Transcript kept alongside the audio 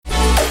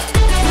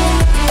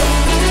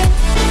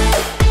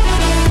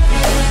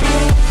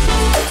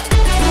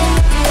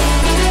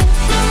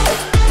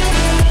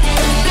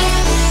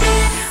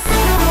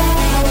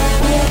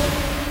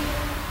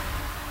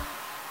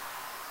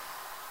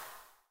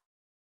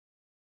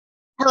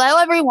Hello,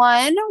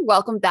 everyone.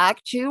 Welcome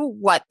back to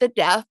What the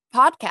Deaf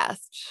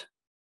podcast.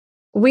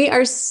 We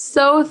are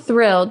so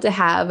thrilled to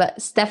have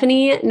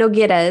Stephanie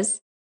Nogueras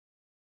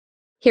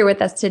here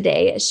with us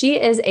today. She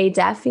is a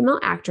deaf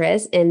female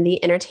actress in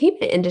the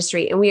entertainment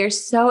industry, and we are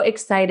so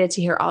excited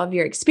to hear all of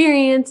your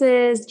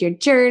experiences, your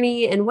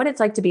journey, and what it's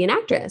like to be an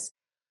actress.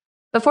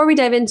 Before we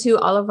dive into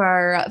all of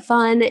our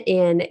fun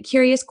and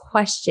curious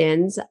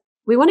questions,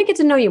 we want to get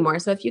to know you more.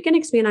 So if you can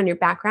expand on your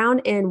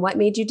background and what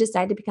made you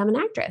decide to become an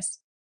actress.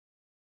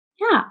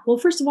 Yeah. Well,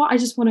 first of all, I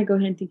just want to go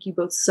ahead and thank you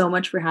both so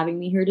much for having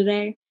me here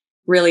today.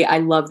 Really, I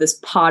love this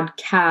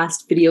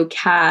podcast, video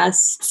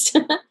cast.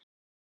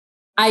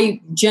 I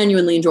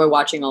genuinely enjoy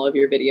watching all of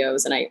your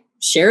videos and I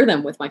share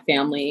them with my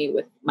family,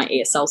 with my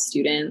ASL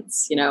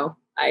students.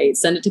 I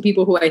send it to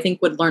people who I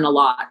think would learn a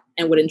lot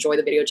and would enjoy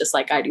the video just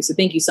like I do. So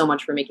thank you so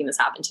much for making this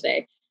happen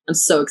today. I'm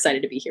so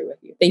excited to be here with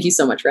you. Thank you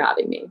so much for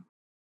having me.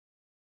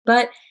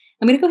 But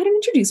I'm going to go ahead and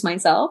introduce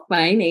myself.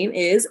 My name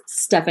is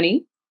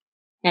Stephanie,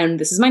 and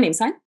this is my name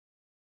sign.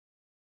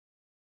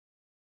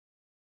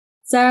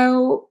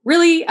 So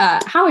really,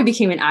 how I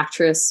became an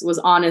actress was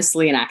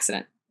honestly an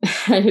accident.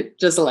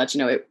 Just to let you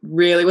know, it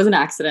really was an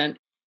accident.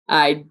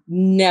 I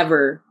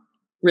never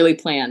really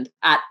planned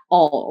at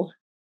all.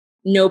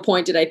 No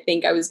point did I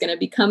think I was going to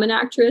become an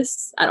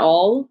actress at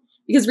all.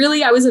 Because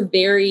really, I was a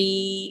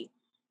very,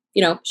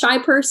 shy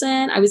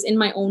person. I was in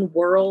my own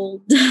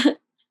world,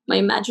 my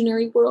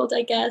imaginary world,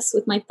 I guess,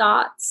 with my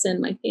thoughts and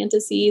my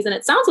fantasies. And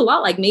it sounds a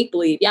lot like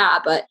make-believe, yeah,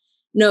 but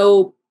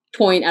no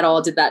point at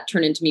all did that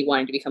turn into me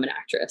wanting to become an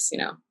actress.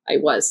 I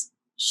was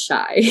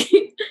shy.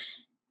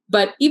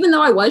 But even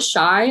though I was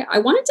shy, I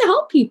wanted to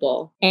help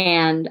people.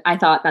 And I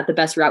thought that the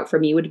best route for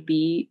me would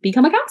be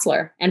become a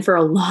counselor. And for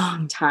a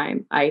long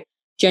time, I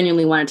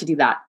genuinely wanted to do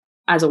that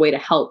as a way to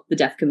help the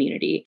deaf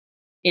community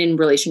in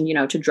relation,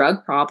 to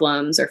drug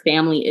problems or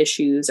family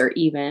issues, or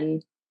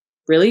even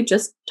really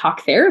just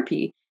talk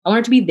therapy. I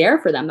wanted to be there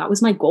for them. That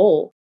was my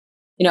goal,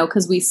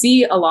 because we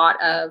see a lot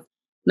of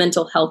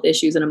mental health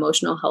issues and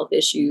emotional health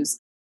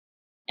issues.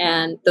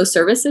 And those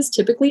services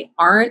typically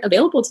aren't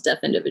available to deaf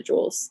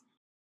individuals.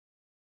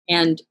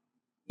 And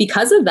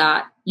because of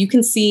that, you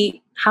can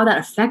see how that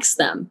affects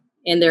them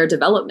in their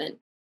development.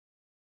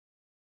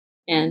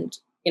 And,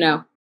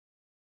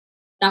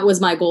 that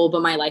was my goal,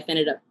 but my life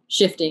ended up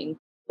shifting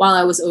while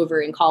I was over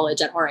in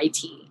college at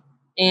RIT.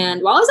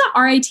 And while I was at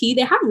RIT,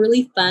 they have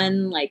really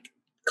fun,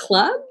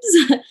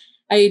 clubs.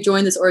 I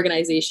joined this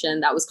organization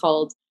that was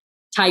called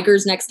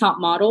Tiger's Next Top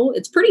Model.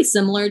 It's pretty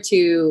similar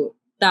to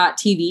that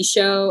TV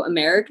show,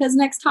 America's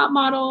Next Top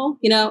Model.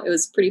 It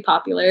was pretty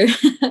popular.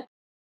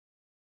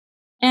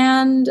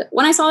 And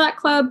when I saw that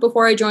club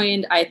before I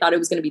joined, I thought it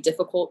was going to be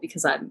difficult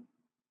because I'm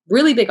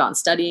really big on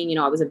studying.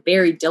 I was a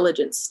very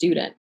diligent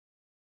student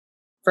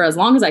for as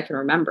long as I can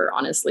remember,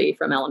 honestly,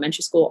 from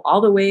elementary school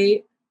all the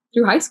way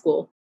through high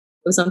school.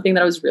 It was something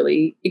that I was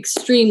really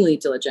extremely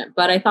diligent,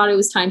 but I thought it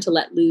was time to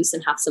let loose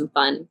and have some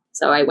fun.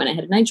 So I went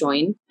ahead and I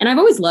joined. And I've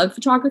always loved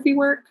photography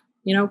work.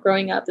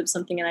 Growing up, it was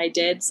something that I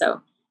did.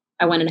 So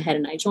I went ahead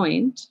and I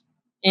joined.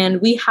 And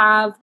we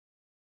had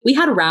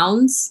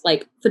rounds,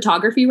 like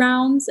photography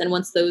rounds. And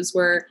once those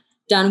were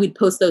done, we'd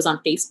post those on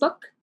Facebook.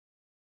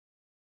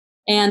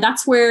 And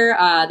that's where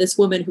this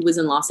woman who was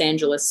in Los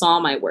Angeles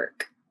saw my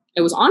work.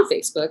 It was on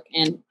Facebook.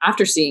 And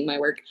after seeing my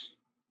work,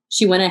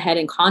 she went ahead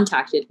and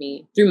contacted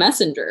me through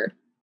Messenger.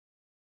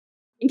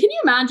 And can you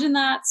imagine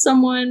that?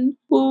 Someone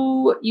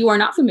who you are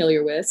not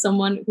familiar with,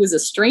 someone who is a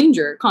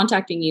stranger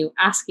contacting you,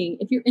 asking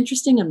if you're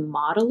interested in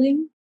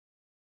modeling?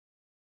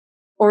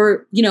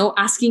 Or,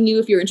 asking you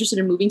if you're interested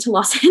in moving to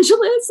Los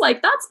Angeles?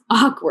 That's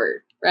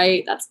awkward,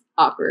 right? That's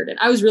awkward. And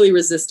I was really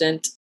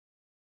resistant.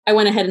 I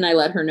went ahead and I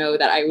let her know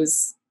that I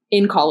was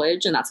in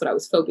college and that's what I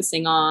was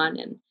focusing on.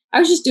 And I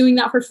was just doing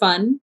that for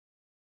fun.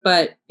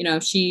 But,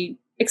 she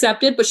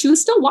accepted, but she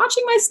was still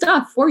watching my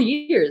stuff for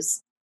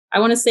years. I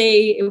want to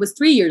say it was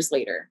 3 years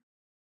later.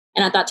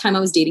 And at that time, I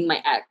was dating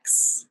my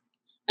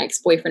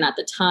ex-boyfriend at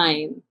the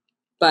time.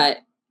 But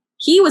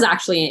he was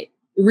actually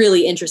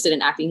really interested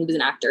in acting. He was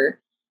an actor.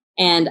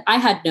 And I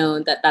had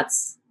known that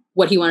that's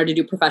what he wanted to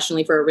do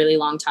professionally for a really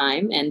long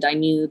time. And I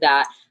knew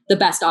that the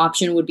best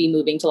option would be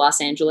moving to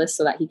Los Angeles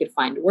so that he could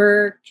find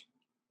work.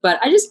 But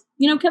I just,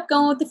 kept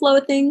going with the flow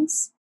of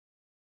things.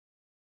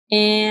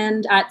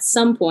 And at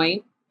some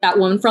point, that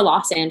woman for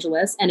Los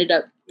Angeles ended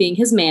up being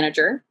his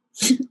manager.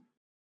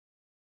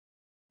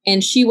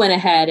 And she went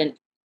ahead and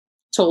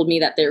told me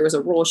that there was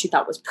a role she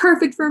thought was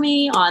perfect for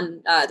me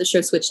on the show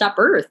Switched at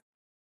Birth,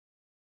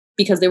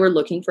 because they were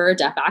looking for a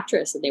deaf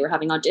actress and they were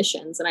having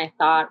auditions. And I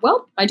thought,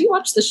 well, I do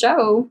watch the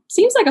show.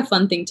 Seems like a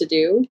fun thing to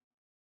do.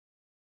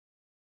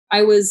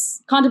 I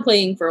was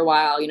contemplating for a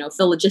while,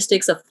 the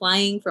logistics of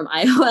flying from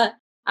Iowa.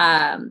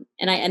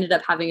 And I ended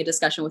up having a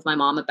discussion with my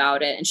mom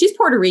about it. And she's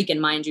Puerto Rican,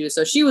 mind you.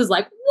 So she was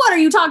like, what are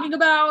you talking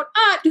about?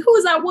 Who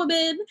is that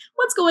woman?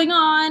 What's going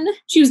on?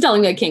 She was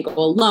telling me I can't go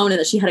alone and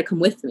that she had to come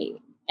with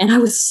me. And I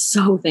was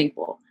so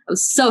thankful. I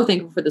was so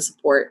thankful for the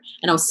support.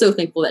 And I was so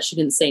thankful that she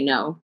didn't say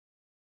no.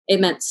 It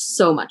meant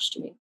so much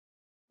to me.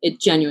 It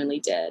genuinely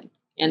did.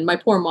 And my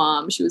poor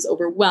mom, she was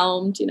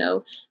overwhelmed, you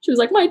know. She was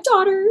like, my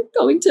daughter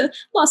going to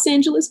Los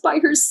Angeles by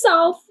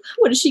herself.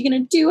 What is she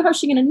going to do? How's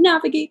she going to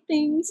navigate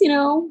things? You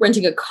know,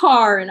 renting a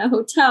car and a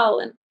hotel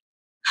and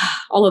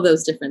all of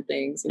those different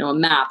things, you know, a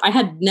map. I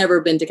had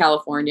never been to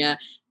California.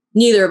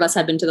 Neither of us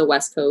had been to the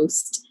West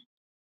Coast.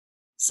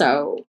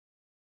 So,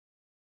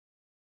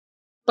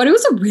 but it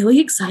was a really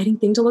exciting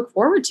thing to look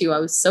forward to. I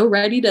was so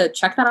ready to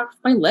check that off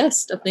my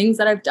list of things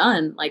that I've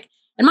done. Like,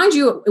 and mind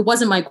you, it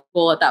wasn't my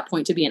goal at that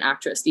point to be an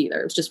actress either.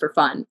 It was just for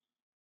fun.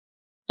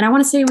 And I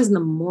want to say it was in the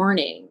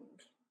morning.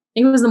 I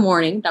think it was the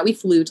morning that we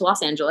flew to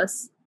Los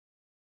Angeles.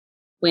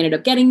 We ended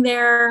up getting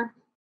there.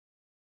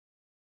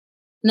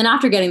 And then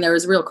after getting there, it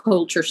was a real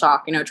culture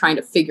shock, you know, trying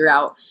to figure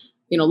out,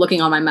 you know,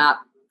 looking on my map,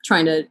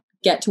 trying to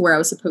get to where I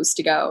was supposed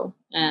to go.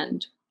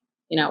 And,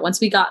 you know, once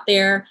we got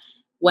there,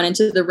 went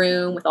into the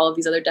room with all of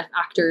these other deaf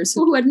actors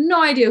who had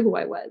no idea who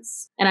I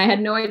was. And I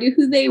had no idea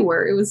who they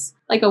were. It was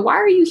like a, why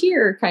are you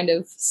here kind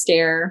of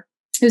stare.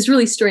 It was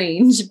really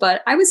strange,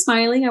 but I was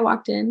smiling. I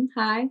walked in.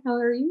 Hi, how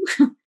are you?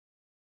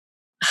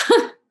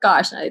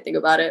 Gosh, now that I think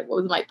about it,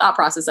 what was my thought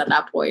process at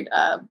that point?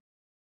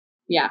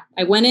 Yeah,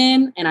 I went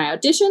in and I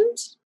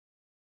auditioned,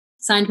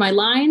 signed my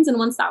lines. And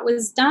once that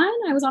was done,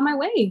 I was on my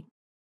way.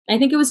 I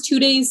think it was 2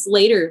 days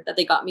later that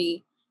they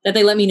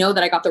let me know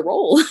that I got the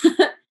role.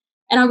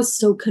 And I was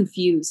so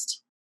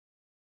confused.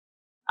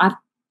 I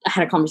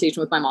had a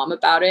conversation with my mom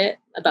about it,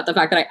 about the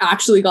fact that I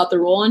actually got the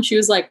role. And she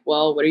was like,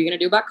 well, what are you going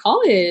to do about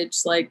college?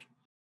 Like,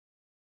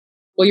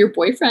 well, your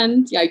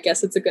boyfriend, yeah, I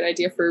guess it's a good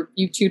idea for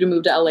you two to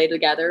move to LA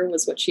together,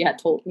 was what she had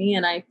told me.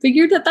 And I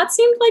figured that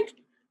seemed like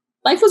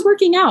life was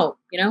working out.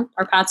 You know,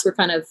 our paths were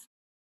kind of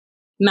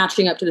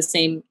matching up to the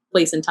same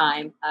place and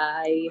time.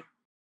 But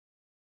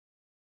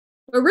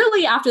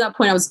really, after that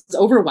point, I was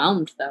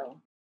overwhelmed, though.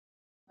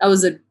 That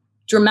was a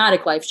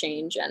dramatic life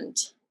change. And,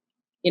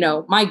 you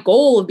know, my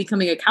goal of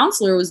becoming a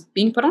counselor was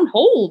being put on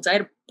hold. I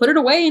had to put it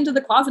away into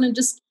the closet and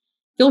just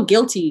feel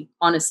guilty,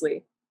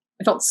 honestly.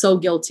 I felt so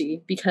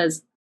guilty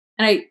because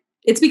I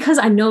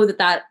know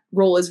that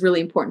role is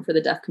really important for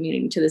the deaf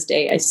community to this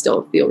day. I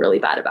still feel really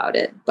bad about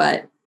it.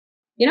 But,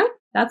 you know,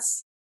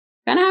 that's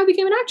kind of how I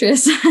became an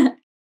actress.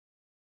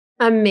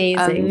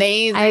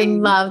 Amazing. I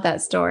love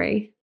that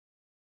story.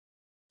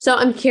 So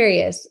I'm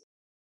curious,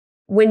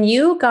 when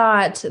you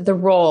got the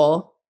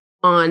role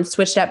on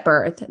Switched at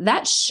Birth,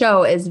 that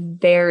show is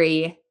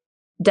very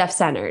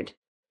deaf-centered.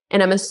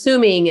 And I'm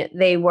assuming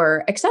they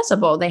were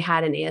accessible. They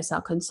had an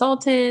ASL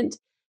consultant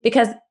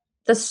because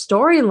the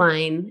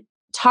storyline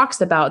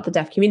talks about the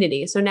deaf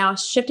community. So now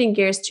shifting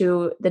gears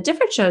to the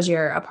different shows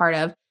you're a part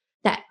of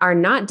that are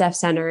not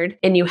deaf-centered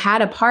and you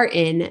had a part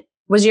in,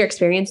 was your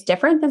experience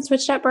different than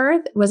Switched at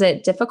Birth? Was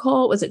it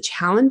difficult? Was it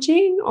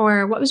challenging?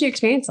 Or what was your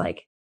experience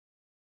like?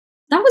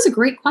 That was a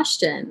great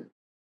question.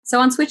 So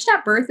on Switched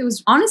at Birth, it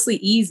was honestly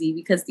easy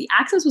because the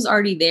access was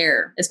already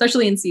there,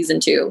 especially in season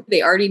 2.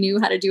 They already knew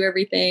how to do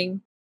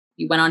everything.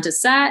 You went on to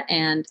set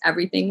and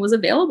everything was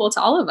available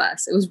to all of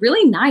us. It was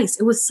really nice.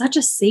 It was such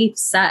a safe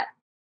set.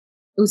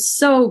 It was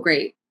so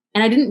great.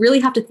 And I didn't really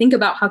have to think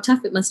about how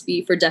tough it must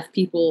be for deaf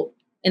people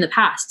in the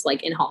past,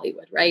 like in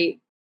Hollywood, right?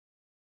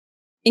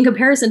 In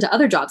comparison to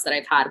other jobs that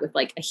I've had with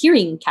like a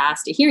hearing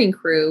cast, a hearing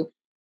crew,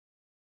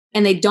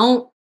 and they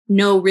don't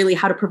know really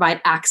how to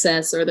provide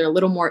access or they're a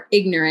little more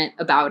ignorant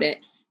about it,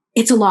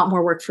 it's a lot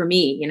more work for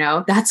me, you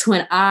know? That's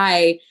when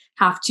I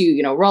have to,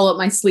 you know, roll up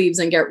my sleeves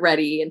and get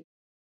ready. And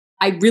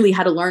I really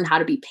had to learn how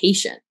to be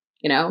patient,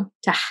 you know,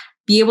 to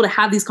be able to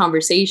have these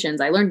conversations.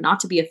 I learned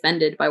not to be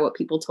offended by what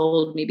people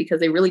told me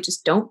because they really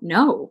just don't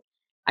know.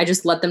 I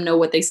just let them know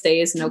what they say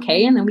isn't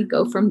okay. And then we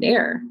go from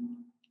there.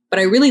 But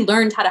I really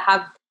learned how to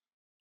have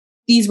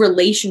these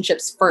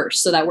relationships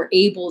first so that we're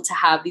able to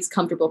have these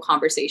comfortable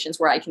conversations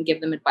where I can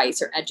give them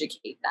advice or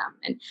educate them.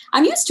 And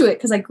I'm used to it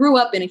because I grew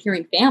up in a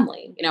hearing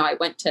family. You know, I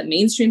went to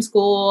mainstream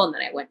school and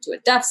then I went to a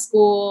deaf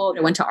school.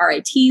 I went to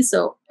RIT.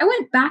 So I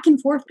went back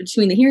and forth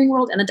between the hearing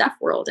world and the deaf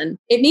world. And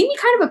it made me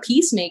kind of a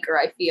peacemaker,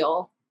 I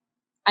feel.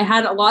 I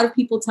had a lot of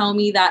people tell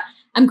me that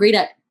I'm great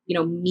at, you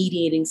know,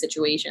 mediating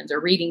situations or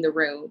reading the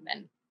room.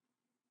 And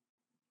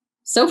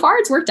so far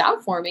it's worked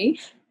out for me.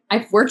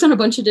 I've worked on a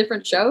bunch of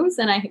different shows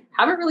and I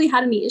haven't really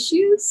had any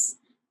issues.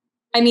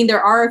 I mean, there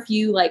are a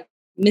few like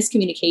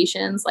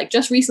miscommunications. Like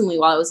just recently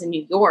while I was in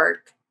New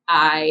York,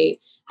 I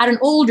had an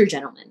older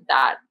gentleman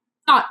that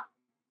got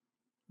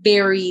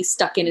very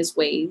stuck in his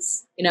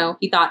ways. You know,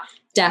 he thought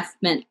deaf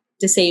meant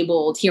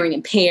disabled, hearing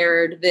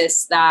impaired,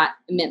 this, that.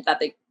 It meant that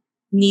they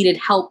needed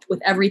help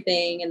with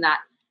everything. And that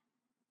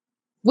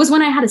was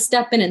when I had to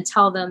step in and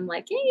tell them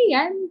like, hey,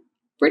 I'm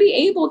pretty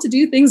able to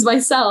do things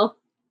myself.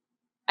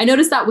 I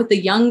noticed that with the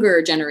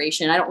younger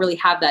generation, I don't really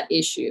have that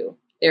issue.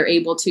 They're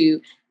able to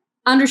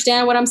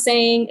understand what I'm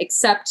saying,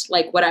 accept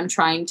like what I'm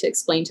trying to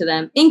explain to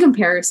them in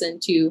comparison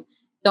to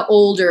the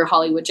older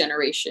Hollywood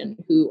generation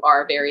who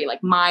are very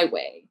like my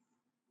way,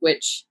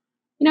 which,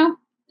 you know,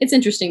 it's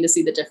interesting to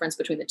see the difference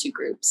between the two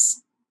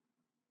groups.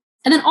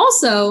 And then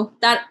also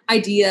that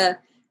idea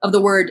of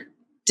the word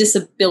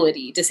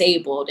disability,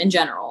 disabled in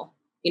general,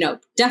 you know,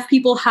 deaf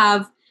people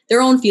have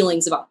their own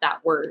feelings about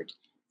that word.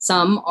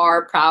 Some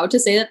are proud to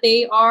say that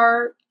they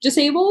are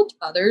disabled.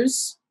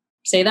 Others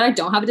say that I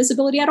don't have a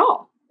disability at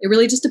all. It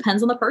really just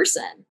depends on the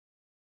person.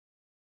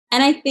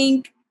 And I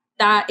think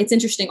that it's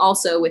interesting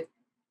also with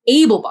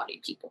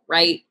able-bodied people,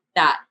 right?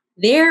 That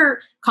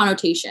their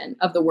connotation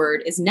of the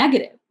word is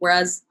negative,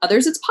 whereas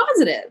others it's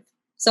positive.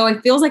 So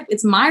it feels like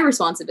it's my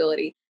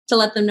responsibility to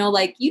let them know,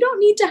 like, you don't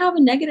need to have a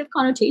negative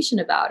connotation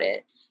about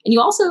it. And you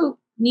also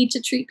need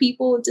to treat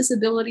people with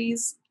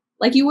disabilities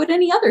like you would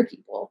any other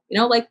people,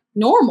 like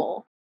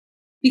normal.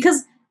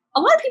 Because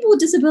a lot of people with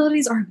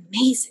disabilities are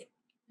amazing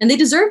and they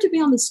deserve to be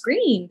on the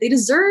screen. They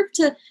deserve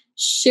to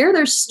share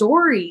their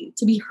story,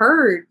 to be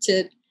heard,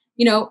 to,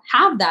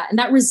 have that. And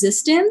that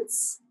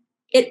resistance,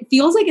 it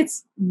feels like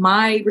it's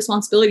my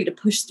responsibility to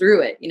push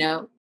through it,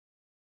 And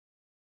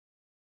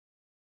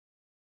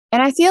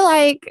I feel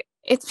like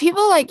it's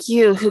people like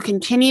you who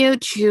continue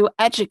to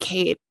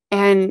educate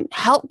and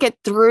help get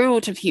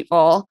through to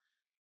people.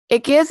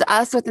 It gives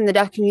us within the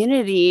deaf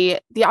community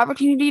the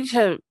opportunity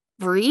to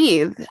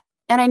breathe.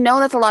 And I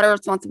know that's a lot of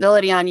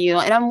responsibility on you.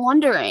 And I'm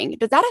wondering,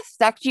 does that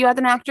affect you as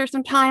an actor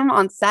sometime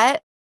on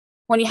set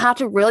when you have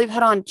to really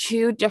put on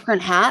two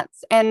different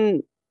hats?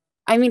 And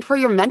I mean, for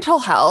your mental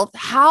health,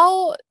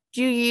 how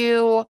do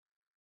you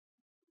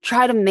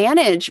try to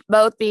manage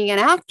both being an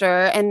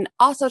actor and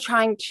also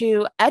trying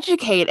to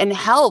educate and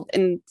help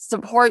and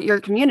support your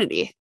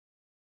community?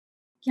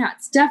 Yeah,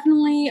 it's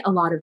definitely a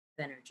lot of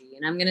energy.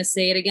 And I'm going to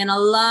say it again, a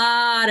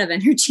lot of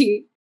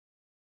energy.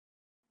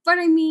 But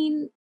I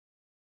mean,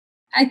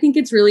 I think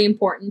it's really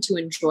important to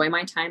enjoy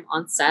my time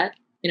on set,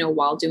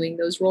 while doing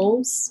those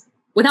roles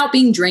without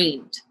being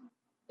drained.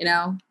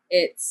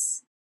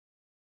 It's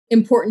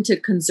important to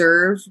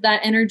conserve that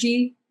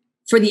energy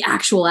for the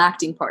actual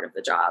acting part of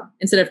the job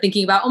instead of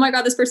thinking about, oh my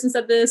God, this person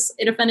said this,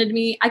 it offended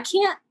me. I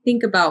can't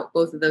think about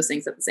both of those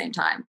things at the same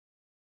time.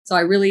 So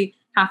I really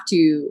have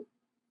to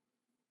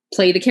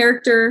play the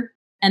character.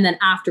 And then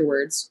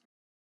afterwards,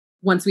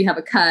 once we have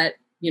a cut,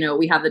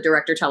 we have the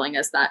director telling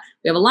us that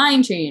we have a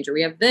line change or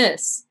we have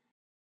this.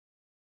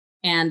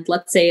 And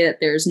let's say that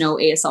there's no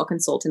ASL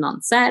consultant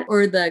on set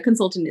or the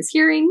consultant is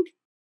hearing.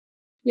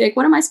 You're like,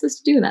 what am I supposed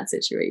to do in that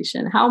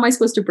situation? How am I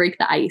supposed to break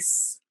the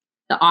ice,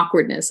 the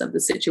awkwardness of the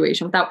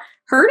situation without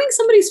hurting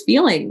somebody's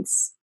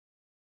feelings?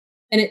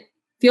 And it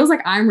feels like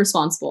I'm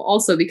responsible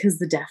also because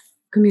the deaf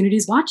community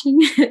is watching.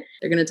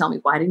 They're going to tell me,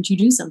 why didn't you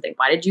do something?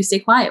 Why did you stay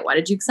quiet? Why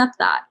did you accept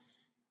that?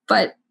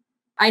 But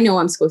I know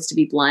I'm supposed to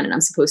be blunt and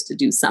I'm supposed to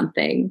do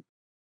something.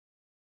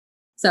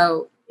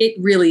 So it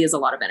really is a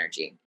lot of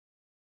energy.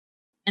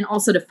 And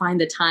also to find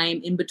the time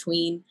in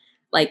between,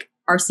 like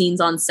our scenes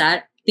on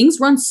set,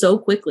 things run so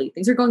quickly.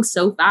 Things are going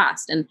so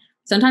fast. And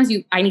sometimes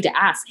I need to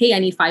ask, hey, I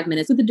need 5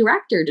 minutes with the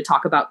director to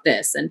talk about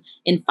this. And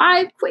in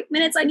 5 quick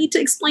minutes, I need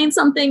to explain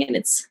something. And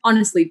it's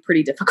honestly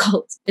pretty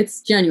difficult.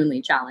 It's genuinely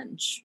a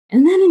challenge.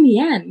 And then in the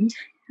end,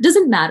 it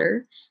doesn't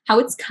matter how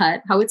it's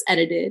cut, how it's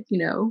edited,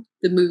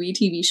 the movie,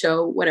 TV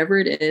show, whatever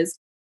it is.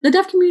 The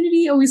deaf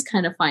community always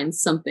kind of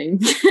finds something,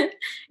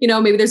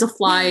 maybe there's a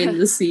fly in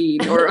the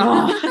scene or,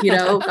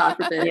 God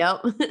forbid.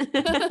 Yep.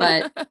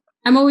 But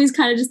I'm always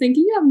kind of just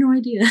thinking, you have no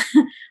idea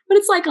what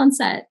it's like on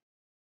set.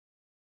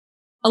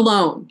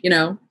 Alone,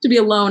 to be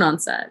alone on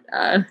set.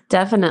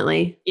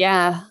 Definitely.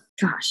 Yeah.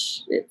 Gosh,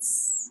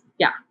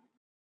 yeah.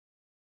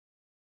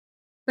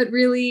 But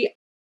really,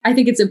 I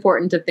think it's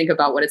important to think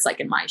about what it's like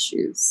in my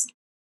shoes.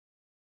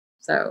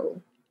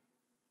 So,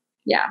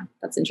 yeah,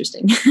 that's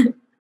interesting.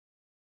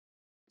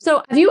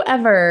 So have you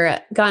ever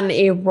gotten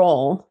a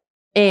role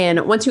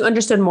and once you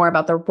understood more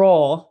about the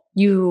role,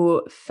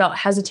 you felt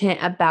hesitant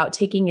about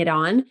taking it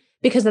on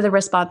because of the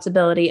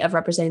responsibility of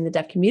representing the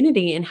deaf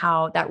community and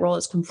how that role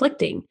is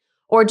conflicting?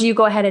 Or do you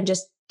go ahead and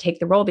just take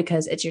the role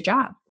because it's your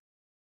job?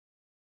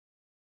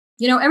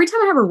 Every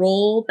time I have a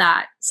role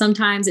that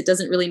sometimes it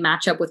doesn't really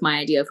match up with my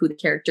idea of who the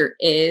character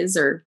is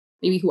or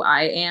maybe who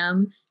I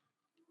am,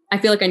 I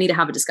feel like I need to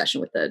have a discussion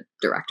with the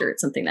director.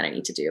 It's something that I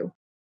need to do.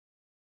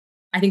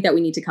 I think that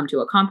we need to come to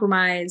a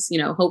compromise.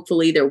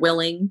 Hopefully they're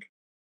willing.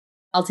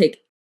 I'll take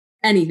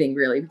anything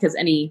really, because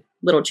any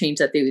little change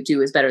that they would do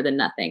is better than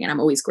nothing. And I'm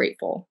always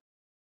grateful.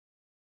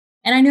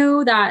 And I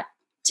know that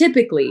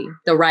typically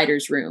the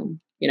writer's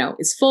room,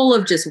 is full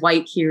of just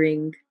white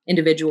hearing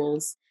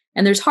individuals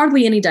and there's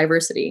hardly any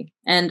diversity.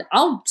 And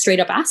I'll straight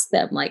up ask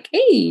them like,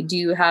 hey, do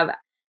you have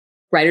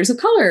writers of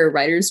color,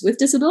 writers with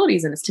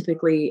disabilities? And it's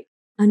typically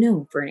a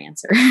no for an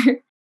answer.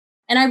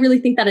 And I really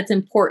think that it's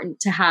important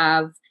to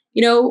have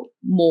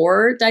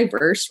more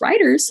diverse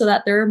writers so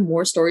that there are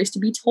more stories to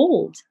be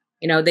told.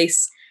 They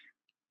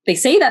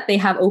say that they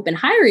have open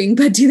hiring,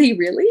 but do they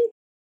really?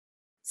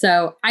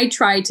 So I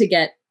try to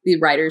get the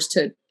writers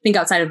to think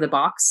outside of the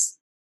box.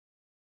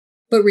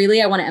 But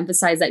really, I want to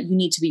emphasize that you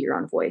need to be your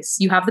own voice.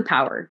 You have the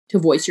power to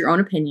voice your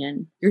own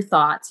opinion, your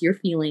thoughts, your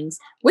feelings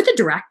with the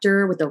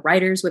director, with the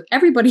writers, with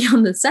everybody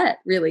on the set,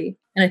 really.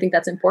 And I think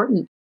that's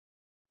important.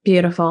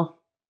 Beautiful.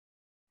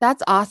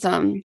 That's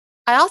awesome.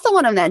 I also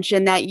want to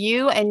mention that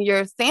you and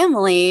your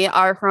family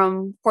are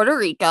from Puerto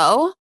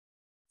Rico.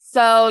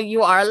 So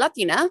you are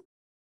Latina.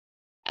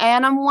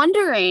 And I'm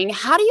wondering,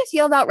 how do you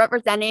feel about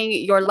representing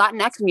your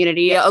Latinx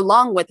community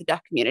along with the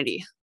deaf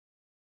community?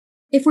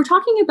 If we're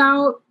talking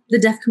about the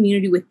deaf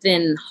community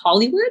within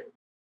Hollywood,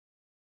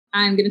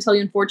 I'm going to tell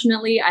you,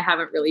 unfortunately, I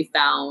haven't really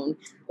found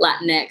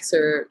Latinx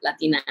or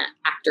Latina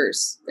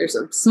actors. There's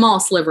a small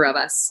sliver of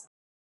us,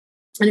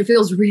 and it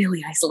feels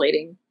really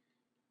isolating.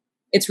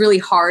 It's really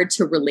hard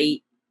to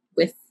relate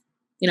with,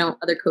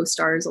 other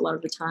co-stars a lot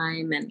of the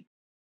time. And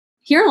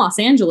here in Los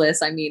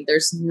Angeles, I mean,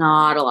 there's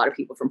not a lot of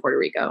people from Puerto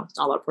Rico,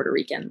 not a lot of Puerto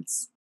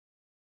Ricans.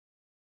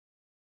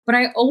 But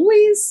I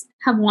always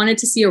have wanted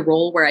to see a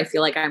role where I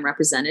feel like I'm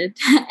represented,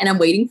 and I'm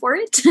waiting for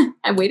it.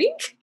 I'm waiting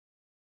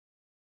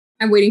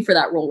for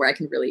that role where I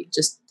can really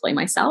just play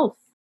myself.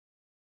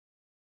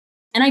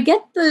 And I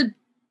get the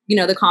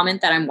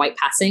comment that I'm white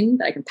passing,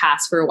 that I can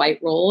pass for a white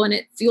role. And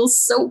it feels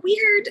so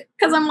weird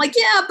because I'm like,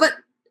 yeah, but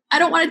I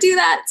don't want to do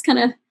that. It's kind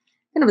of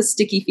a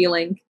sticky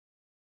feeling.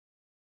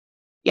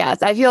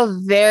 Yes, I feel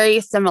very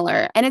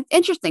similar. And it's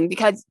interesting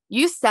because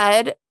you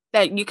said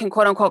that you can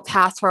quote unquote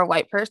pass for a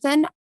white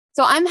person.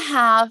 So I'm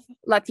half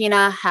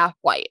Latina, half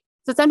white.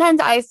 So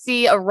sometimes I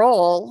see a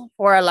role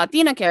for a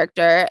Latina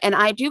character and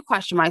I do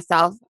question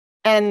myself.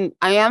 And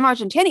I am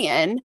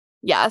Argentinian,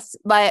 yes,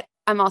 but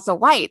I'm also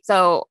white.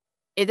 So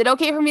is it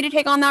okay for me to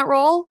take on that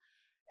role?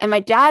 And my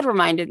dad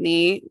reminded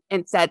me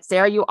and said,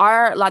 Sarah, you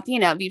are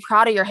Latina. Be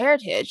proud of your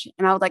heritage.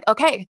 And I was like,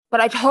 okay, but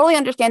I totally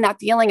understand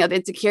that feeling of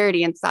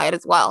insecurity inside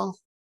as well.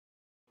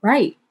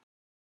 Right.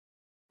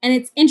 And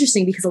it's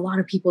interesting because a lot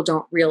of people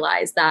don't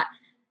realize that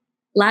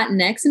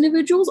Latinx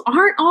individuals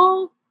aren't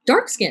all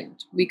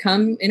dark-skinned. We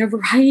come in a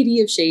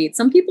variety of shades.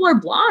 Some people are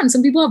blonde,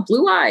 some people have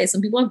blue eyes,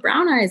 some people have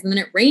brown eyes, and then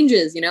it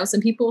ranges, some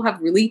people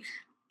have really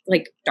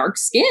dark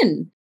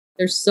skin.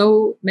 There's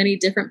so many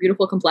different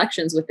beautiful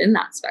complexions within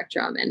that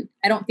spectrum. And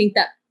I don't think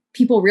that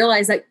people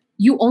realize that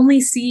you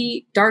only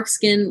see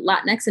dark-skinned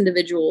Latinx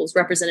individuals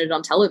represented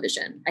on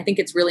television. I think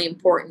it's really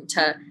important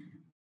to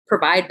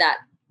provide that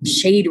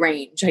shade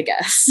range, I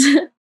guess.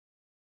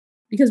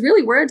 Because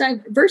really, we're a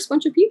diverse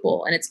bunch of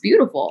people and it's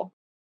beautiful.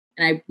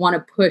 And I want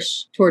to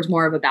push towards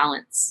more of a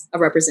balance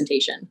of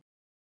representation.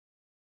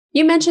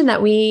 You mentioned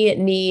that we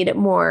need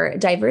more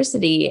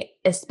diversity,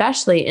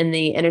 especially in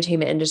the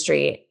entertainment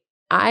industry.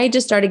 I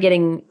just started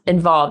getting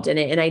involved in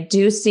it, and I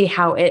do see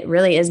how it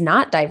really is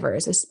not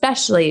diverse,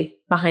 especially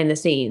behind the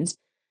scenes.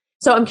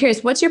 So I'm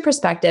curious, what's your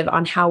perspective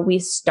on how we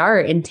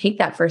start and take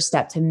that first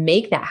step to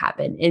make that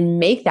happen and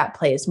make that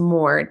place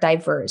more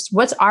diverse?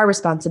 What's our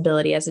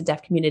responsibility as a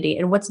deaf community,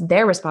 and what's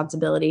their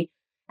responsibility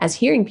as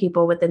hearing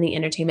people within the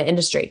entertainment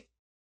industry?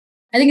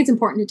 I think it's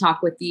important to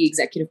talk with the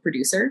executive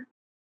producer,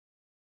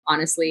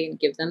 honestly, and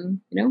give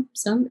them,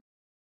 some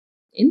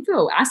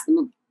info. Ask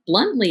them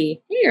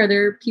bluntly, hey, are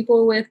there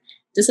people with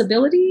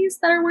disabilities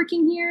that are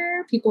working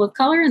here, people of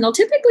color? And they'll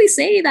typically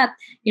say that,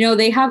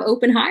 they have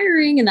open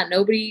hiring and that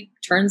nobody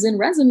turns in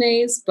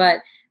resumes.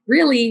 But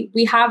really,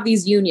 we have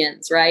these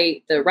unions,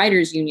 right? The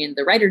writers union,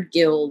 the writer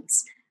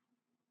guilds.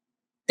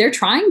 They're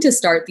trying to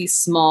start these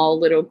small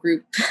little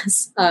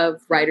groups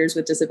of writers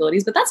with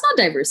disabilities, but that's not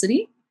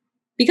diversity,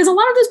 because a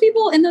lot of those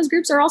people in those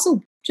groups are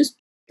also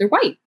they're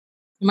white.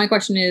 And my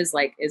question is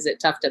is it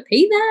tough to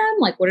pay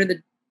them? What are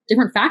the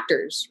different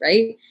factors,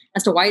 right,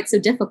 as to why it's so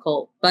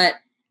difficult? But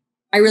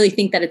I really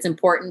think that it's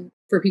important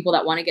for people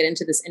that want to get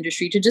into this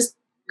industry to just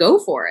go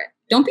for it.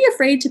 Don't be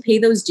afraid to pay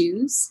those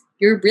dues.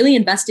 You're really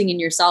investing in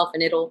yourself,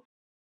 and it'll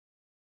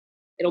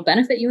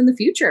benefit you in the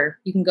future.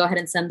 You can go ahead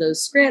and send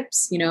those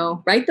scripts,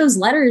 write those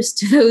letters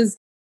to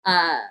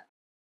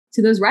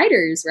those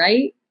writers,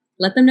 right?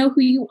 Let them know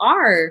who you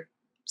are.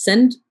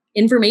 Send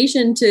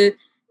information to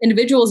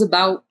individuals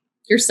about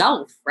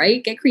yourself,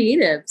 right? Get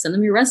creative. Send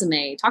them your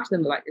resume. Talk to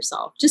them about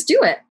yourself. Just do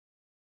it.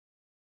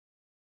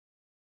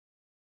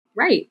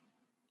 Right.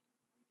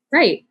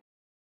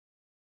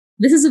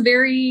 This is a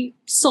very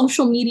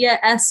social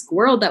media-esque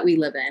world that we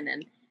live in.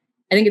 And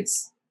I think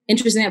it's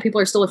interesting that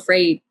people are still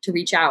afraid to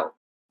reach out.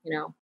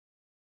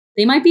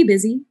 They might be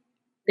busy.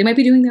 They might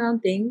be doing their own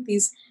thing,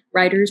 these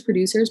writers,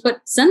 producers, but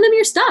send them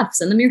your stuff.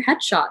 Send them your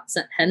headshots.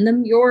 Send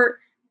them your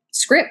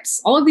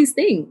scripts, all of these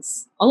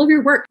things, all of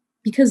your work,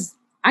 because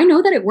I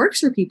know that it works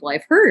for people.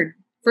 I've heard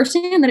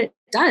firsthand that it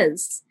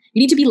does.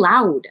 You need to be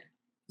loud.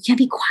 You can't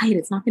be quiet.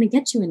 It's not going to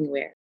get you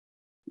anywhere.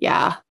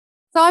 Yeah.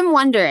 So I'm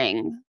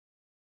wondering,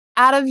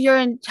 out of your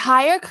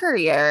entire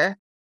career,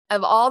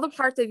 of all the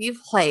parts that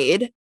you've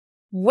played,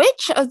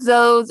 which of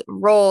those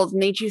roles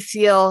made you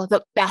feel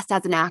the best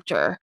as an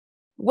actor?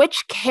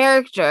 Which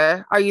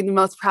character are you the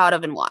most proud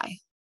of and why?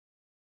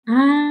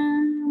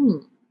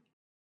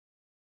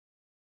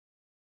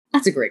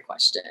 That's a great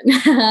question.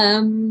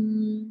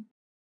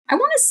 I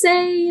want to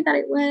say that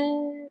it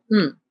was...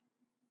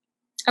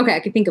 Okay, I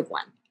could think of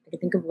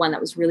one.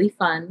 That was really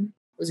fun.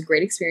 It was a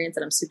great experience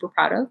that I'm super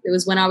proud of. It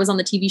was when I was on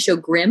the TV show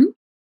Grimm.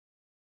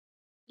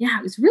 Yeah,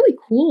 it was really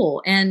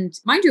cool. And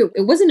mind you,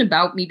 it wasn't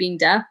about me being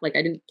deaf. I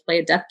didn't play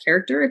a deaf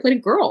character. I played a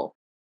girl.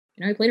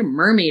 I played a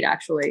mermaid,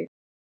 actually.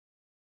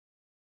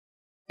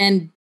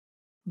 And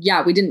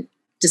yeah, we didn't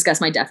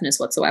discuss my deafness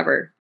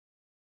whatsoever.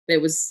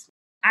 It was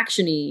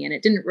actiony and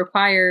it didn't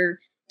require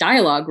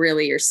dialogue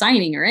really or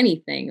signing or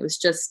anything. It was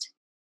just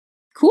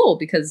cool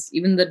because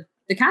even the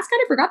cast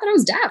kind of forgot that I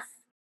was deaf.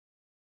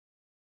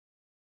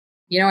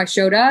 I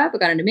showed up, I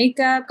got into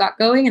makeup, got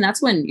going, and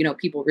that's when,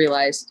 people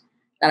realized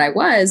that I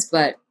was,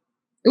 but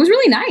it was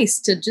really nice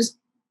to just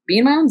be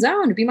in my own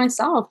zone, to be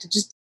myself, to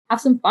just have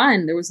some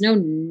fun. There was no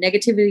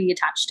negativity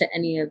attached to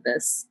any of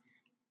this.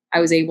 I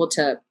was able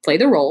to play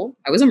the role.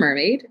 I was a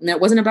mermaid, and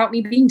it wasn't about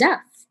me being deaf.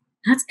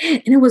 That's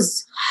it. And it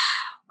was,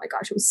 oh my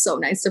gosh, it was so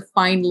nice to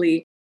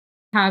finally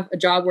have a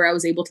job where I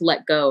was able to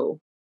let go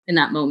in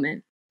that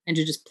moment and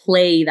to just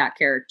play that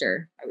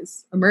character. I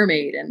was a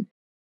mermaid and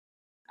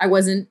I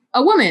wasn't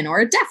a woman or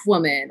a deaf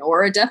woman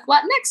or a deaf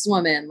Latinx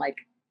woman. Like,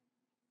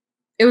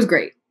 it was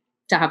great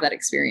to have that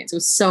experience. It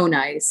was so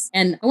nice.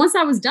 And once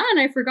that was done,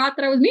 I forgot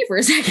that I was me for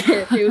a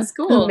second. It was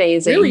cool.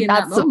 Amazing. Really, in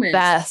That's that moment, the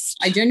best.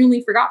 I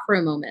genuinely forgot for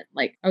a moment.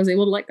 Like, I was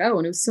able to let go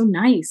and it was so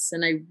nice.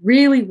 And I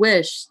really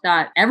wish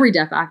that every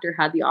deaf actor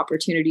had the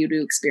opportunity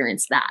to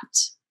experience that.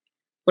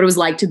 What it was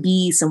like to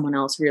be someone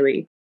else,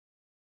 really,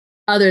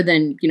 other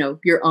than,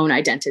 your own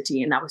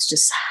identity. And that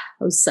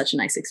was such a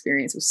nice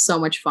experience. It was so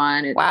much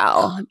fun.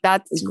 Wow.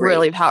 That's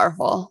really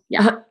powerful.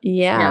 Yeah.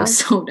 Yeah. It was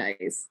so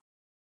nice.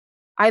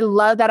 I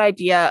love that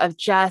idea of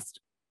just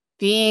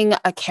being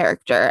a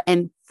character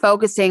and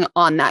focusing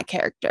on that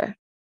character.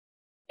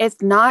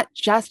 It's not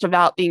just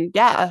about being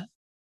deaf.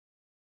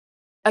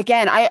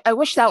 Again, I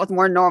wish that was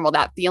more normal,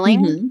 that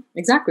feeling. Mm-hmm.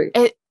 Exactly.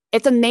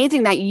 It's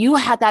amazing that you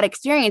had that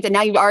experience and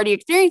now you've already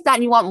experienced that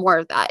and you want more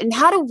of that. And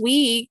how do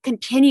we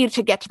continue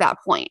to get to that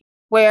point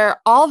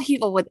where all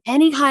people with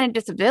any kind of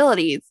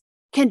disabilities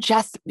can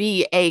just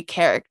be a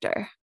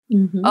character?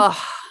 Mm-hmm.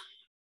 Oh,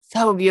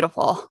 so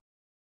beautiful.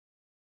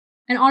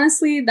 And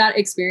honestly, that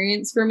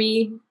experience for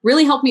me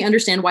really helped me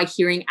understand why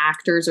hearing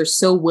actors are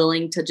so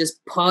willing to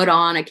just put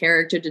on a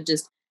character, to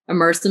just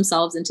immerse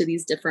themselves into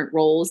these different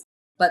roles.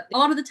 But a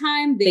lot of the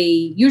time,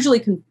 they usually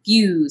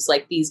confuse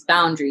like these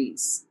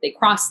boundaries. They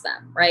cross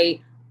them, right?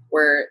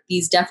 Where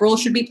these deaf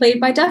roles should be played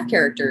by deaf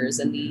characters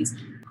and these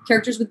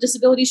characters with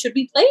disabilities should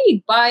be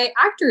played by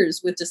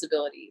actors with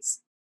disabilities.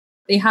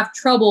 They have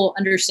trouble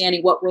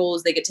understanding what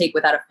roles they could take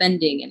without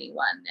offending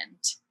anyone. And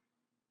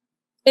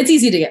it's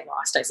easy to get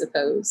lost, I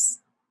suppose.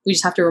 We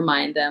just have to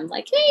remind them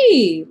like,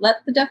 hey, let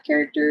the deaf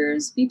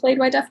characters be played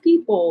by deaf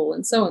people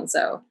and so and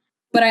so.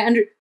 But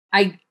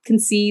I can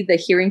see the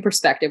hearing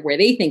perspective where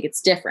they think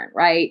it's different,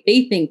 right?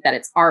 They think that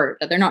it's art,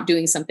 that they're not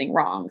doing something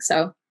wrong.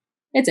 So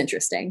it's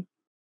interesting.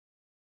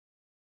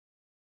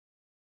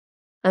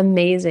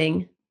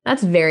 Amazing.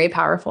 That's very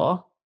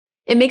powerful.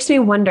 It makes me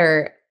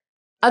wonder,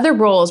 other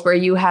roles where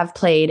you have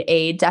played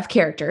a deaf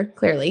character,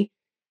 clearly,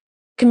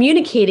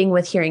 communicating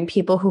with hearing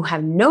people who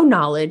have no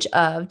knowledge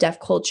of deaf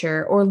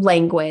culture or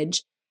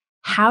language.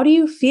 How do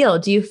you feel?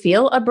 Do you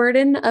feel a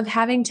burden of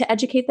having to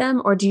educate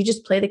them, or do you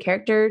just play the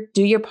character,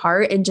 do your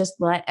part, and just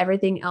let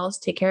everything else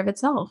take care of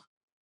itself?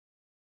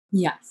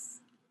 Yes.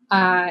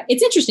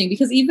 It's interesting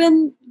because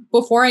even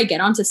before I get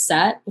onto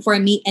set, before I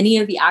meet any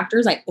of the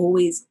actors, I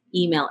always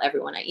email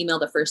everyone. I email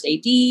the first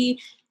AD,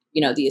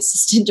 the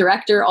assistant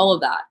director, all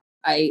of that.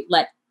 I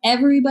let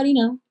everybody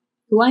know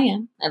who I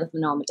am. I let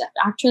them know I'm a deaf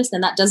actress.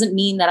 And that doesn't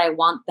mean that I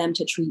want them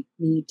to treat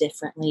me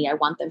differently. I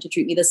want them to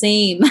treat me the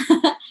same.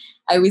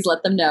 I always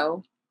let them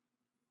know.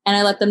 And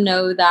I let them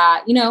know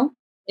that,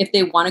 if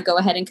they want to go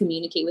ahead and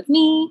communicate with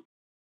me,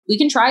 we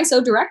can try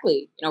so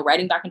directly,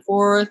 writing back and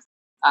forth,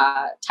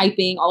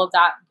 typing, all of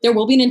that. There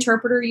will be an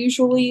interpreter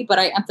usually, but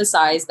I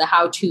emphasize the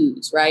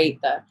how-tos, right?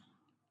 The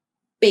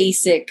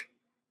basic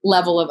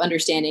level of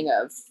understanding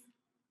of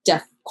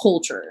deaf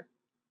culture.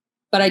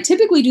 But I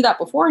typically do that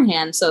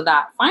beforehand so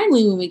that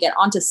finally when we get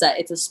onto set,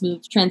 it's a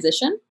smooth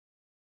transition.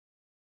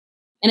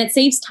 And it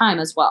saves time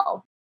as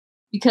well.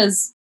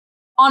 Because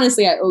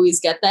honestly, I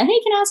always get that, hey,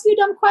 can I ask you a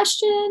dumb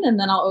question? And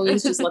then I'll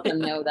always just let them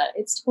know that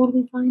it's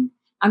totally fine.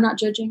 I'm not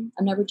judging.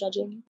 I'm never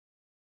judging.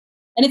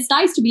 And it's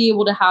nice to be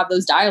able to have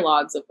those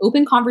dialogues of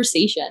open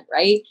conversation,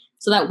 right?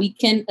 So that we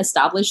can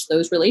establish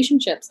those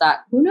relationships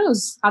that who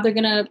knows how they're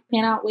going to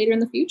pan out later in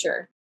the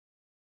future.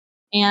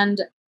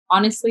 And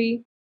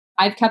honestly,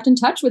 I've kept in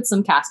touch with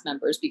some cast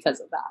members because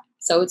of that.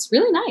 So it's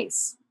really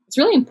nice. It's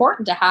really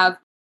important to have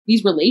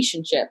these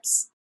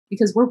relationships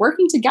because we're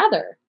working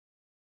together.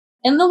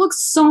 And they'll look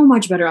so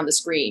much better on the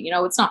screen.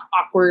 It's not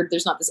awkward.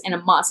 There's not this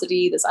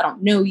animosity, this I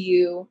don't know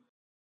you.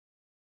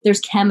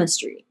 There's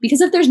chemistry. Because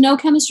if there's no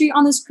chemistry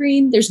on the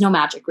screen, there's no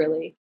magic,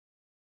 really.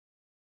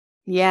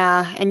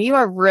 Yeah. And you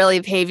are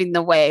really paving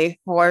the way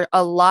for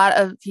a lot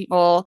of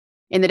people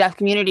in the deaf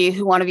community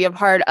who want to be a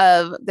part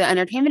of the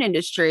entertainment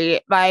industry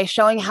by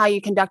showing how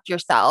you conduct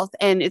yourself.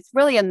 And it's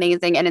really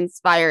amazing and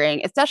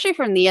inspiring, especially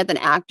for me as an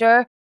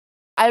actor.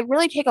 I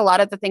really take a lot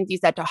of the things you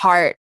said to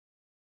heart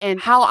and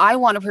how I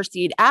want to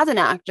proceed as an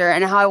actor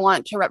and how I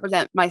want to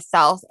represent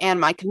myself and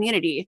my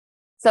community.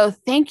 So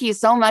thank you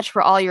so much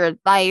for all your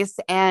advice.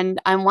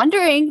 And I'm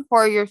wondering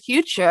for your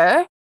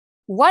future,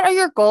 what are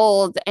your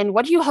goals and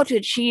what do you hope to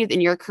achieve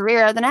in your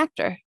career as an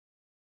actor?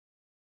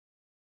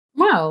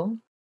 Wow.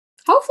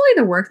 hopefully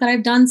the work that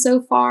I've done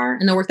so far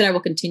and the work that I will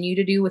continue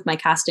to do with my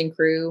cast and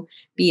crew,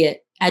 be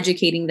it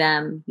educating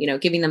them,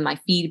 giving them my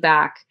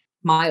feedback,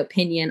 my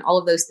opinion, all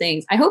of those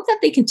things. I hope that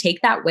they can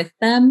take that with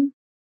them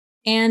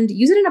and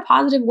use it in a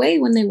positive way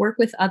when they work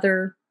with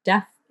other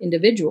deaf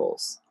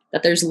individuals,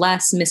 that there's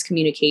less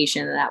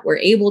miscommunication, that we're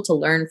able to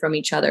learn from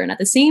each other. And at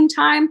the same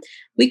time,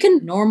 we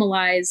can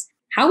normalize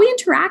how we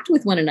interact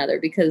with one another,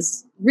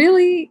 because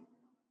really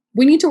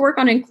we need to work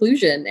on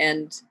inclusion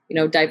and,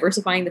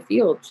 diversifying the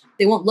field.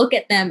 They won't look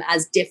at them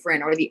as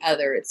different or the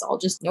other. It's all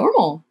just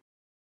normal.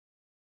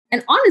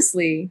 And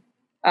honestly,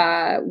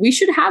 we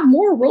should have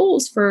more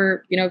roles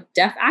for,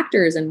 deaf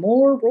actors and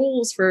more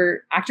roles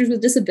for actors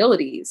with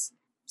disabilities,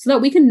 so that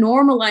we can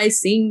normalize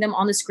seeing them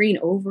on the screen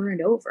over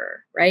and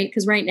over, right?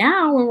 Because right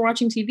now, when we're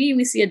watching TV,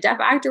 we see a deaf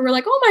actor, we're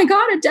like, oh my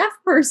God, a deaf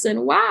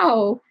person.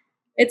 Wow.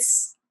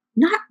 It's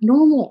not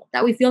normal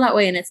that we feel that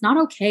way, and it's not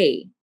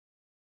okay.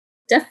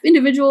 Deaf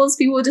individuals,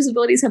 people with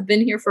disabilities have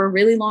been here for a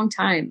really long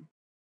time,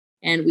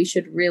 and we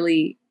should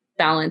really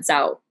balance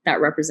out that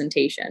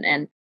representation.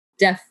 And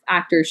deaf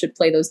actors should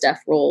play those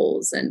deaf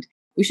roles, and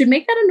we should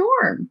make that a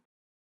norm.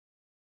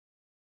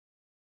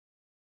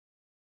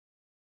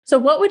 So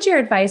what would your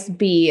advice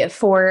be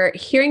for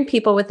hearing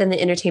people within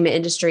the entertainment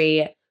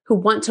industry who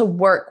want to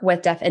work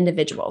with deaf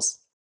individuals?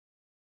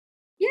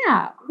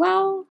 Yeah,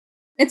 well,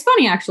 it's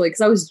funny actually, because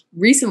I was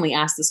recently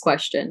asked this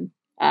question.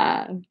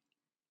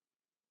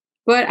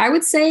 But I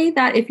would say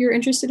that if you're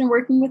interested in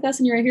working with us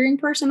and you're a hearing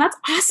person, that's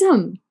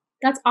awesome.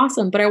 That's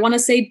awesome. But I want to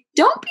say,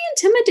 don't be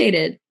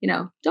intimidated.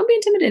 Don't be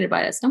intimidated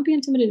by us. Don't be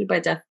intimidated by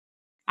deaf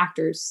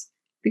actors,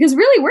 because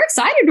really we're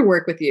excited to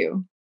work with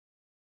you.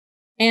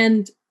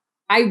 And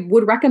I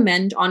would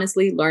recommend,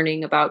 honestly,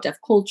 learning about deaf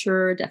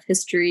culture, deaf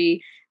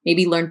history,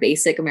 maybe learn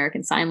basic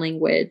American Sign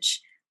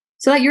Language,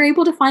 so that you're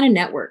able to find a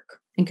network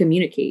and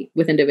communicate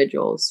with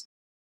individuals.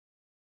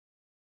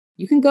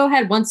 You can go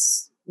ahead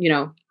once,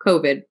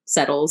 COVID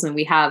settles and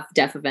we have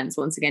deaf events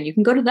once again, you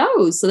can go to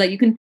those so that you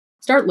can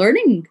start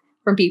learning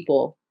from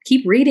people,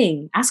 keep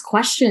reading, ask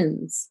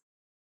questions.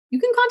 You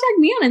can contact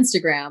me on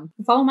Instagram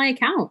and follow my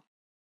account.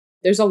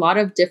 There's a lot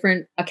of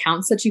different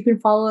accounts that you can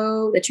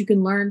follow, that you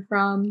can learn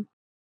from.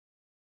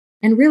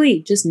 And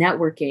really just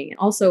networking, and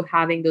also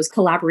having those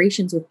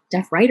collaborations with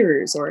deaf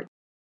writers or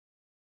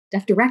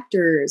deaf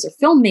directors or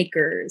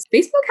filmmakers.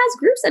 Facebook has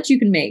groups that you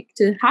can make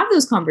to have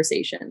those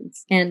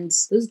conversations, and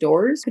those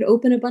doors could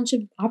open a bunch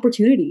of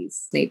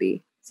opportunities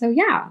maybe. So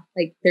yeah,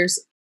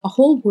 there's a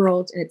whole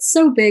world, and it's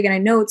so big, and I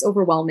know it's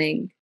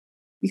overwhelming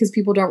because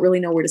people don't really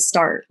know where to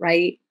start,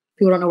 right?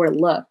 People don't know where to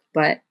look,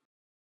 but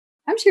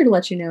I'm just here to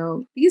let you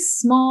know these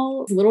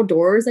small little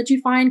doors that you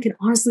find can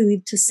honestly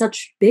lead to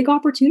such big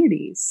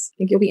opportunities. I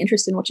think you'll be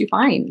interested in what you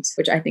find,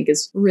 which I think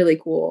is really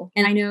cool.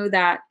 And I know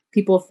that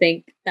people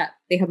think that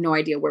they have no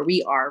idea where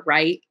we are,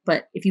 right?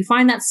 But if you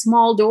find that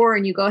small door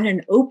and you go ahead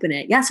and open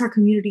it, yes, our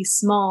community's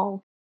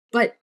small,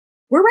 but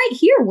we're right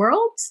here,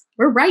 world.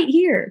 We're right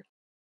here.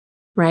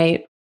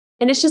 Right.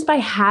 And it's just by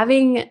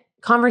having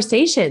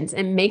conversations,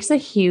 it makes a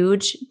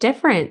huge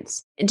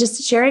difference. And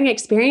just sharing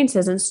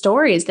experiences and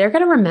stories, they're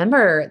going to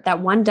remember that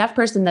one deaf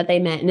person that they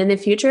met. And in the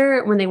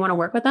future, when they want to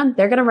work with them,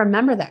 they're going to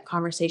remember that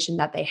conversation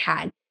that they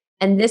had.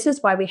 And this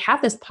is why we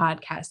have this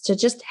podcast, to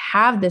just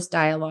have this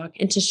dialogue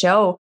and to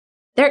show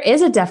there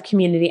is a deaf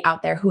community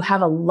out there who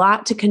have a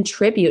lot to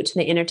contribute to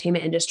the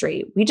entertainment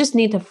industry. We just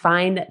need to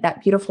find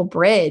that beautiful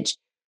bridge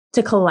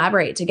to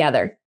collaborate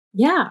together.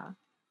 Yeah.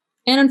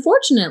 And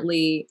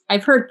unfortunately,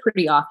 I've heard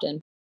pretty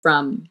often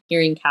from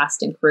hearing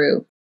cast and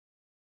crew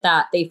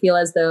that they feel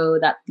as though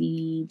that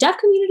the deaf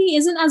community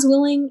isn't as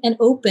willing and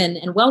open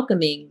and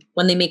welcoming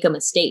when they make a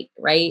mistake,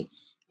 right?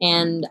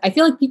 And I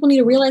feel like people need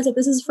to realize that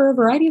this is for a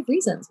variety of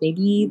reasons.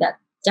 Maybe that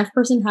deaf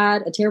person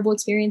had a terrible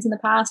experience in the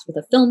past with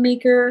a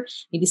filmmaker.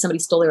 Maybe somebody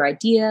stole their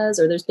ideas,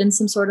 or there's been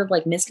some sort of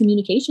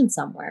miscommunication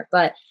somewhere.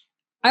 But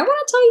I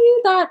want to tell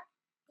you that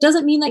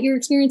doesn't mean that your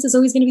experience is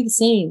always going to be the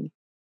same.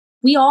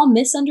 We all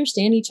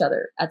misunderstand each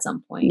other at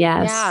some point.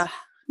 Yes.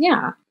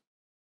 Yeah.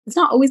 It's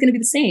not always going to be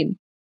the same.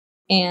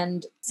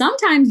 And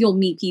sometimes you'll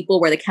meet people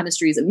where the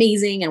chemistry is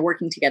amazing and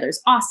working together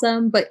is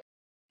awesome, but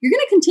you're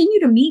going to continue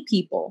to meet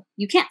people.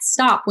 You can't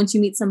stop once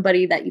you meet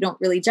somebody that you don't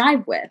really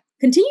jive with.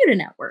 Continue to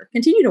network,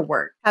 continue to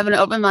work. Have an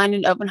open mind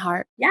and open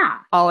heart. Yeah.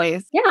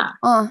 Always.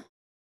 Yeah.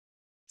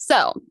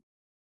 So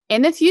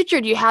in the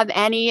future, do you have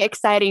any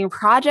exciting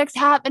projects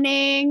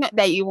happening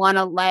that you want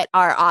to let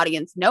our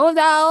audience know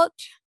about?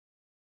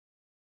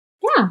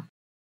 Yeah.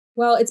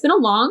 Well, it's been a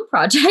long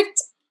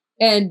project,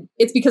 and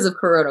it's because of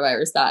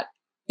coronavirus that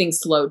things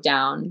slowed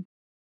down.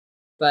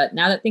 But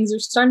now that things are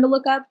starting to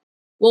look up,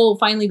 we'll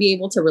finally be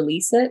able to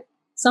release it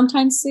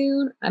sometime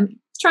soon. I'm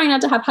trying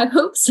not to have high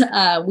hopes.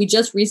 We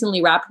just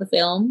recently wrapped the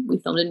film. We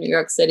filmed in New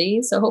York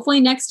City. So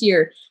hopefully next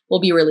year we'll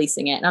be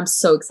releasing it. And I'm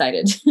so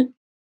excited.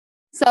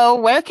 So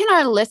where can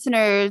our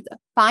listeners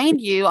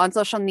find you on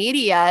social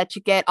media to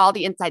get all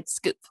the inside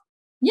scoop?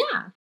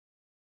 Yeah.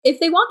 If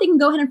they want, they can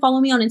go ahead and follow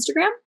me on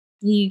Instagram.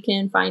 You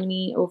can find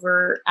me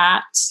over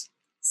at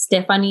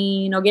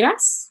Stephanie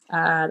Nogueras.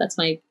 That's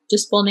my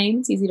just full name.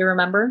 It's easy to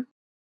remember.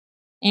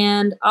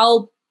 And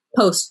I'll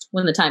post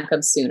when the time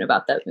comes soon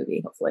about that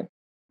movie, hopefully.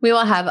 We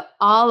will have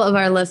all of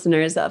our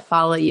listeners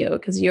follow you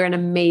because you're an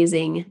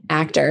amazing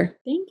actor.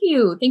 Thank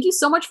you. Thank you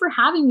so much for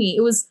having me.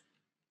 It was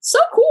so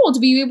cool to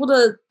be able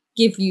to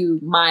give you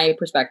my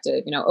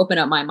perspective, open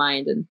up my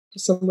mind and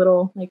just a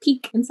little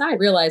peek inside,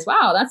 realize,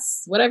 wow,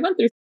 that's what I went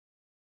through.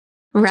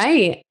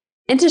 Right.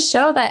 And to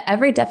show that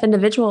every deaf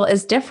individual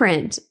is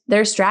different.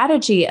 Their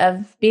strategy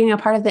of being a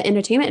part of the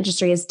entertainment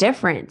industry is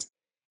different.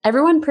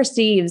 Everyone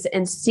perceives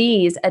and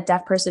sees a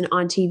deaf person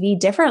on TV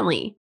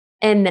differently,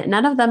 and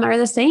none of them are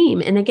the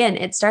same. And again,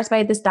 it starts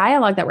by this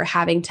dialogue that we're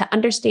having to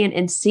understand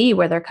and see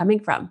where they're coming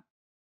from.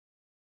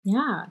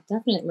 Yeah,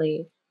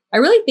 definitely. I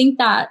really think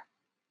that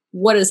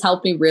what has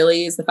helped me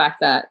really is the fact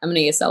that I'm an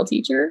ASL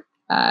teacher.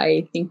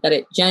 I think that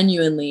it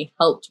genuinely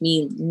helped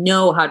me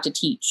know how to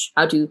teach,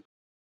 how to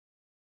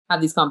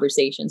have these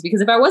conversations.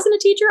 Because if I wasn't a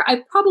teacher,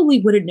 I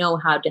probably wouldn't know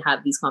how to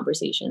have these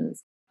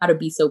conversations, how to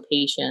be so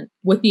patient.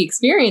 With the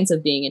experience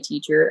of being a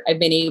teacher, I've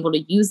been able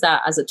to use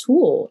that as a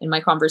tool in my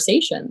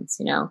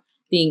conversations,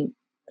 being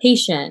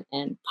patient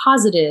and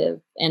positive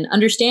and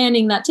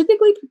understanding that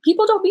typically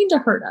people don't mean to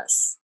hurt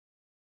us.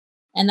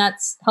 And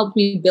that's helped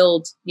me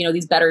build,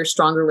 these better,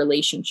 stronger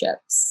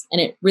relationships.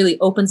 And it really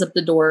opens up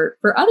the door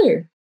for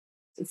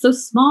it's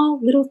those small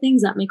little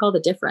things that make all the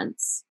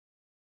difference.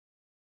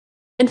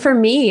 And for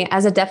me,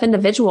 as a deaf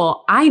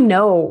individual, I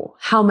know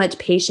how much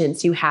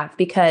patience you have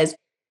because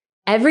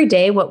every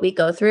day what we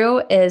go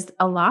through is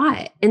a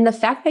lot. And the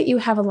fact that you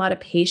have a lot of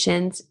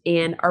patience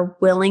and are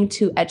willing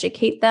to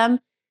educate them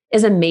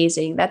is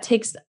amazing. That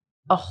takes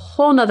a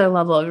whole nother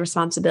level of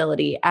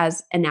responsibility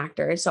as an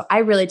actor. So I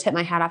really tip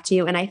my hat off to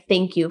you. And I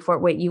thank you for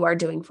what you are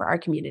doing for our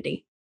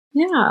community.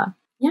 Yeah.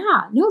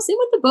 Yeah. No, same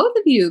with the both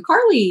of you.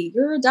 Carly,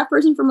 you're a deaf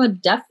person from a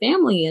deaf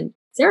family. And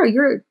Sarah,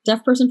 you're a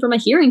deaf person from a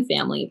hearing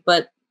family.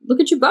 But look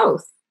at you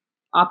both.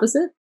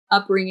 Opposite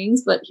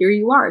upbringings, but here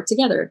you are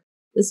together.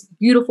 This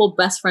beautiful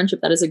best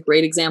friendship that is a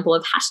great example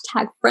of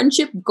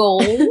 #friendship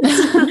goals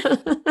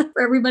for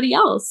everybody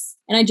else.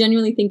 And I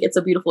genuinely think it's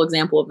a beautiful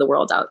example of the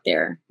world out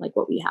there, like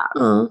what we have.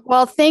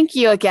 Well, thank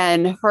you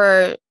again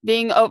for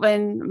being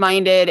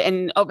open-minded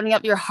and opening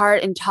up your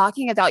heart and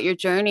talking about your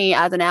journey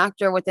as an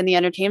actor within the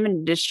entertainment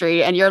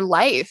industry and your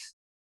life.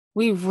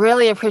 We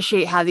really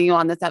appreciate having you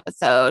on this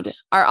episode.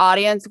 Our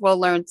audience will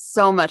learn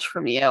so much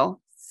from you.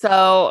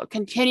 So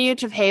continue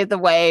to pave the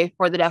way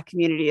for the deaf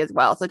community as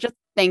well. So just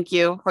thank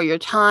you for your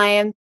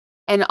time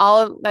and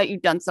all that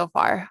you've done so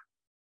far.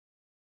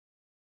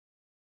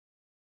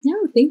 No,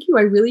 thank you.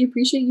 I really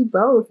appreciate you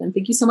both. And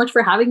thank you so much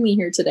for having me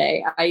here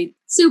today. I'm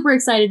super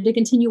excited to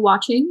continue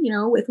watching,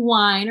 with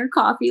wine or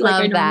coffee like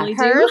I normally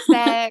do.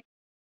 Perfect.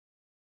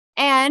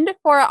 And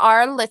for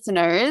our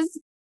listeners,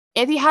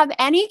 if you have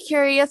any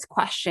curious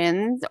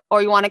questions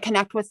or you want to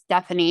connect with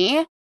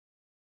Stephanie,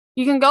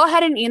 you can go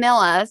ahead and email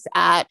us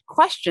at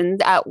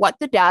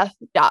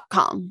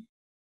questions@whatthedeaf.com.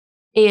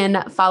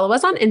 And follow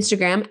us on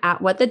Instagram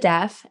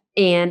 @whatthedeaf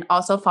and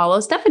also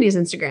follow Stephanie's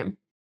Instagram.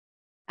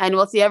 And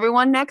we'll see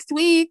everyone next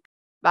week.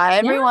 Bye,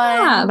 everyone.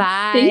 Yeah.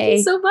 Bye. Thank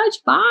you so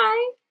much.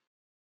 Bye.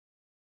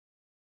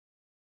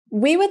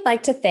 We would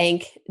like to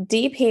thank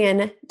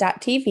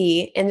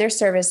dpan.tv and their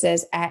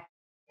services at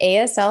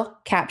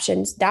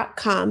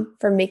aslcaptions.com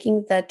for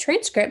making the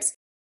transcripts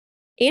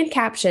and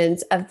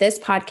captions of this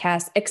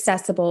podcast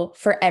accessible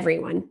for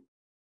everyone.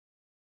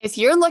 If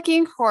you're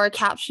looking for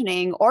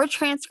captioning or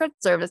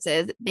transcript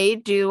services, they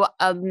do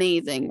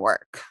amazing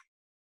work.